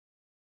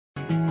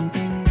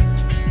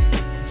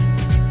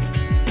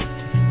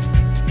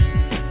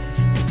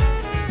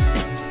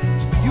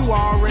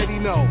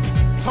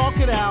Talk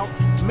It Out,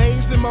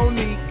 Maze and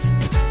Monique.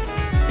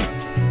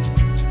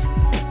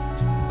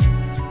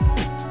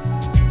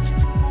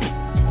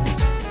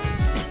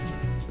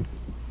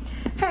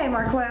 Hey,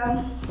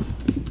 Marqueal.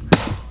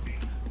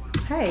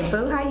 Hey,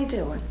 boo, how you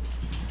doing?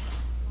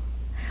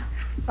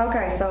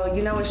 Okay, so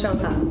you know it's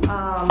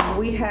showtime.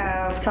 We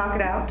have Talk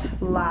It Out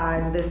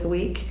live this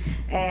week,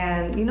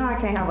 and you know I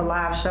can't have a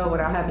live show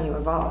without having you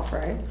involved,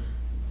 right?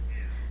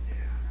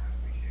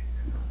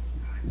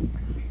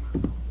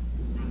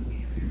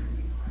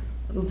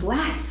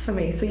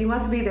 Blasphemy. So you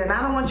must be there. And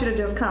I don't want you to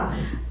just come.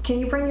 Can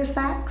you bring your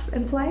sax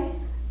and play?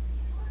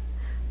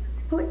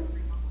 Please.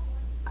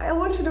 I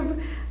want you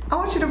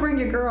to bring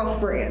your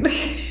girlfriend.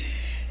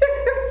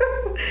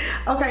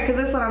 Okay, because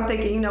this is what I'm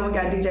thinking. You know, we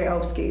got DJ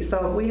Opski.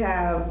 So we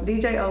have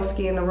DJ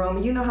Opski in the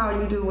room. You know how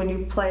you do when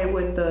you play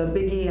with the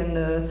Biggie and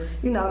the,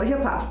 you know, the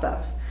hip hop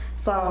stuff.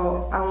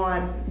 So I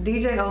want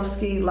DJ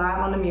Opski live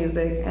on the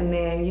music, and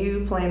then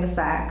you playing the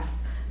sax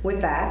with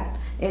that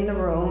in the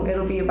room.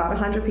 It'll be about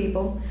 100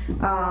 people.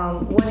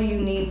 What do you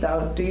need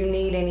though? Do you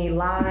need any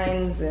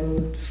lines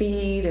and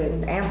feed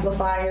and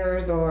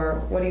amplifiers,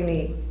 or what do you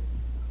need?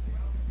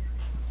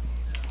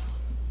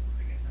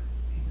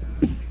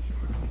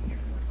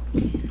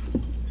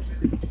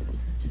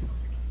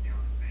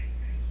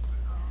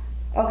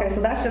 Okay,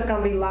 so that's just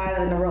gonna be live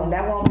in the room.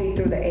 That won't be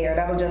through the air.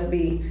 That'll just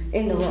be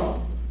in the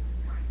room.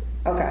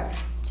 Okay.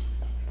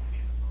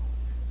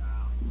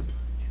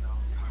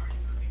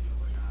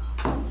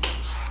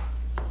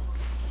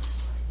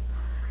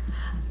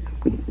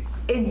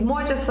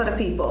 More just for the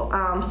people.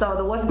 So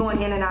the what's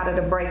going in and out of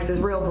the breaks is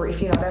real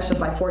brief. You know, that's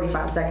just like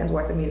 45 seconds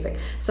worth of music.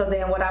 So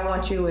then what I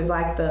want you is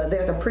like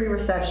there's a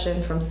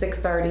pre-reception from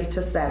 6:30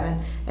 to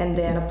 7, and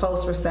then a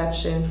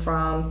post-reception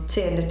from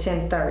 10 to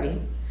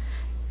 10:30.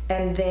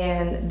 And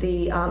then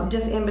the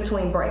just in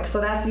between breaks. So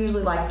that's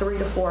usually like 3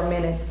 to 4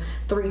 minutes,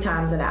 3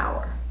 times an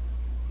hour.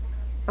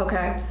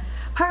 Okay?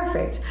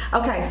 Perfect.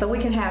 Okay, so we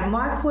can have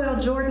Marqueal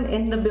Jordan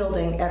in the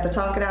building at the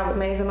Talk It Out with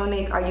Maze and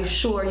Monique. Are you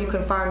sure? You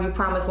confirm? You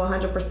promise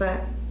 100%?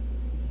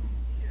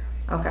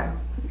 Okay.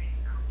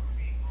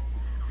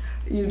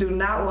 You do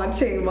not want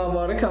Team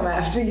Momo to come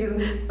after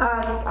you.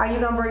 Are you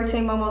going to bring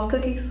Team Momo's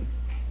cookies?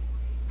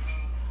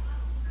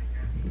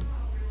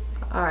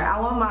 All right, I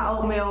want my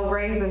oatmeal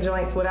raisin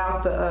joints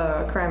without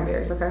the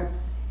cranberries, okay?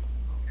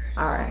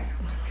 All right.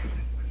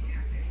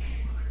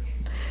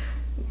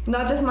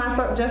 No, just my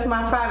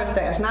private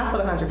stash, not for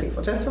the 100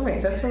 people, just for me,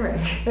 just for me.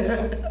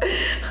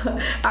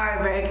 All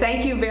right, babe,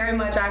 thank you very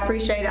much. I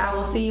appreciate it. I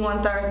will see you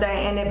on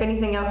Thursday, and if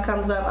anything else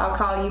comes up, I'll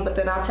call you, but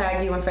then I'll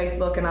tag you on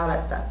Facebook and all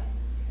that stuff.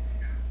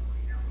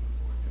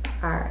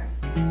 All right.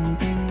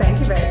 Thank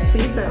you, babe. See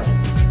you soon.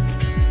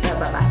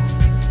 Bye-bye.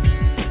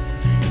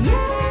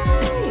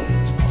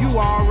 Yay! You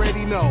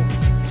already know.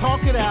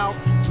 Talk It Out,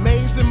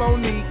 Maze and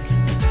Monique,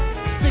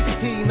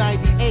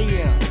 1690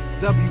 AM,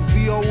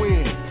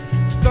 WVON.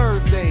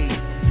 Thursdays,